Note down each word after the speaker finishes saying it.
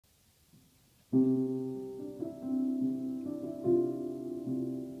Breathe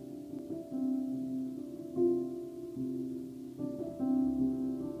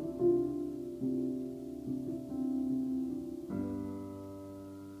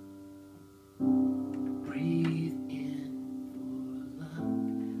in for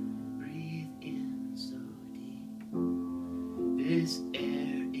love, breathe in so deep. This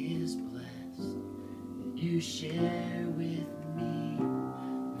air is blessed that you share with me.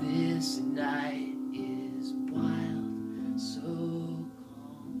 This night is wild, so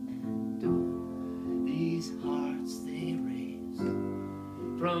calm and dull. These hearts they race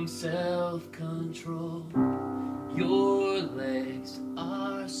from self-control. Your legs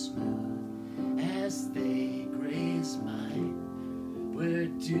are smooth as they graze mine. We're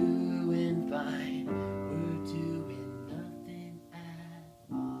doing fine, we're doing nothing at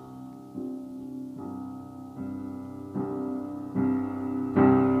all.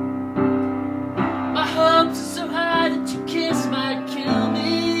 My hopes are so high that your kiss might kill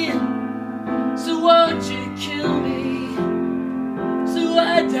me. So won't you kill me, so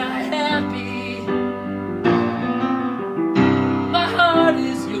I die happy. My heart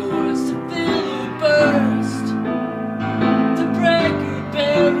is yours to fill or burst, to break or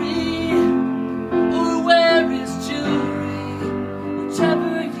bury, or wear his jewelry,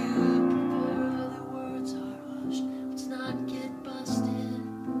 whichever you prefer. The words are hushed, let's not get busted,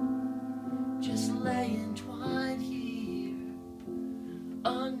 just lay entwined here,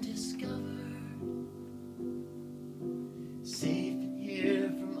 undiscovered, safe in here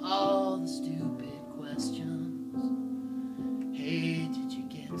from all the stupid questions. Hey, did you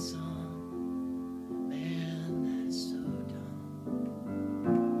get some? Man, that's so dumb.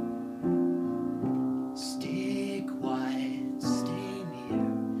 Stay quiet, stay near,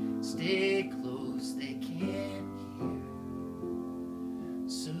 stay close, they can't hear,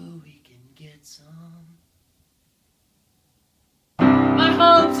 so we can get some. My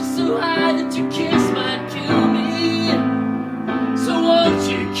hopes are so high that your kiss